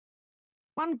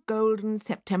One golden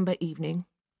September evening,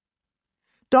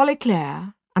 Dolly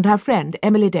Clare and her friend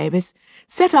Emily Davis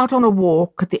set out on a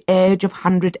walk at the edge of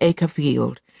 100-acre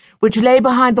Field, which lay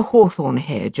behind the hawthorn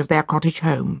hedge of their cottage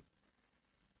home.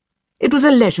 It was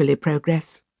a leisurely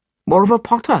progress, more of a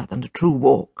potter than a true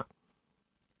walk.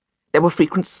 There were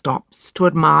frequent stops to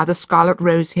admire the scarlet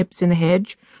rose hips in the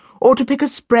hedge, or to pick a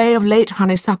spray of late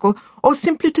honeysuckle, or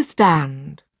simply to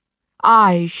stand,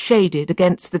 eyes shaded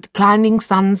against the declining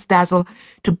sun's dazzle,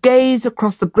 to gaze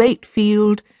across the great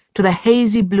field to the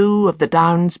hazy blue of the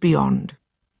downs beyond.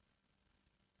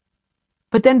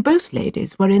 But then both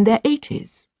ladies were in their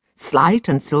 80s, slight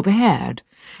and silver-haired,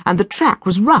 and the track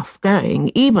was rough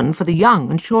going even for the young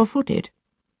and sure-footed.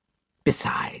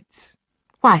 Besides,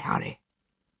 why hurry?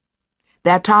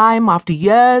 Their time, after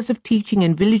years of teaching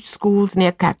in village schools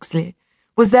near Caxley,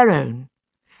 was their own,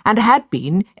 and had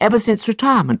been ever since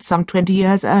retirement some 20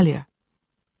 years earlier.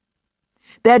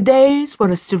 Their days were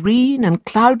as serene and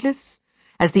cloudless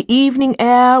as the evening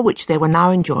air which they were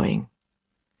now enjoying.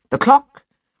 The clock,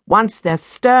 once their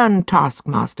stern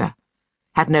taskmaster,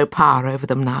 had no power over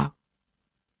them now.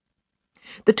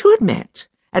 The two had met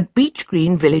at Beech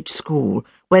Green Village School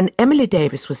when Emily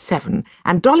Davis was 7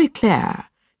 and Dolly Clare,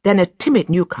 then a timid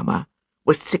newcomer,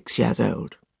 was 6 years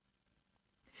old.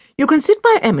 "You can sit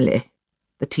by Emily,"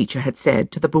 the teacher had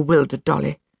said to the bewildered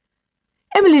Dolly.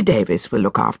 "Emily Davis will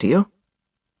look after you."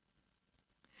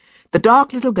 The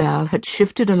dark little girl had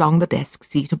shifted along the desk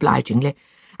seat obligingly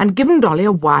and given Dolly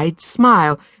a wide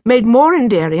smile, made more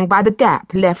endearing by the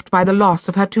gap left by the loss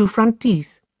of her 2 front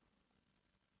teeth.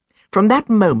 From that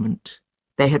moment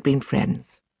they had been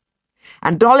friends,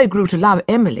 and Dolly grew to love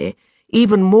Emily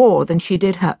even more than she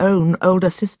did her own older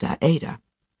sister, Ada.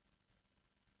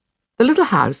 The little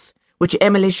house, which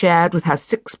Emily shared with her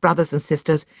 6 brothers and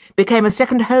sisters, became a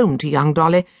second home to young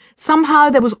Dolly. Somehow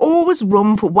there was always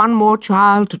room for one more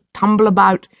child to tumble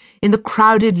about in the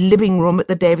crowded living room at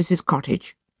the Davises'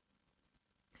 cottage.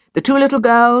 The 2 little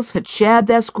girls had shared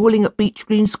their schooling at Beech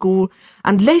Green School,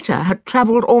 and later had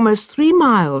travelled almost 3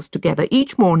 miles together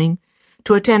each morning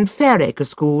to attend Fairacre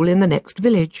School in the next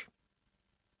village.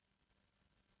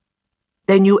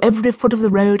 They knew every foot of the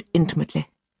road intimately.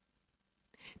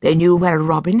 They knew where a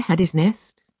robin had his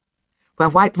nest, where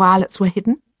white violets were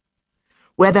hidden,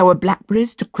 where there were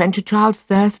blackberries to quench a child's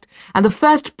thirst, and the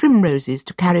first primroses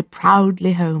to carry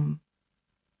proudly home.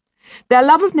 Their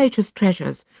love of nature's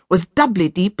treasures was doubly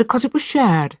deep because it was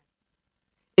shared.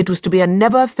 It was to be a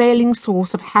never-failing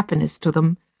source of happiness to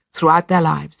them throughout their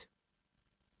lives.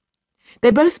 They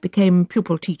both became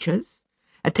pupil teachers,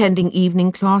 attending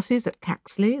evening classes at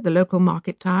Caxley, the local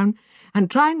market town, and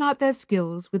trying out their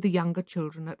skills with the younger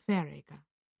children at Fairacre.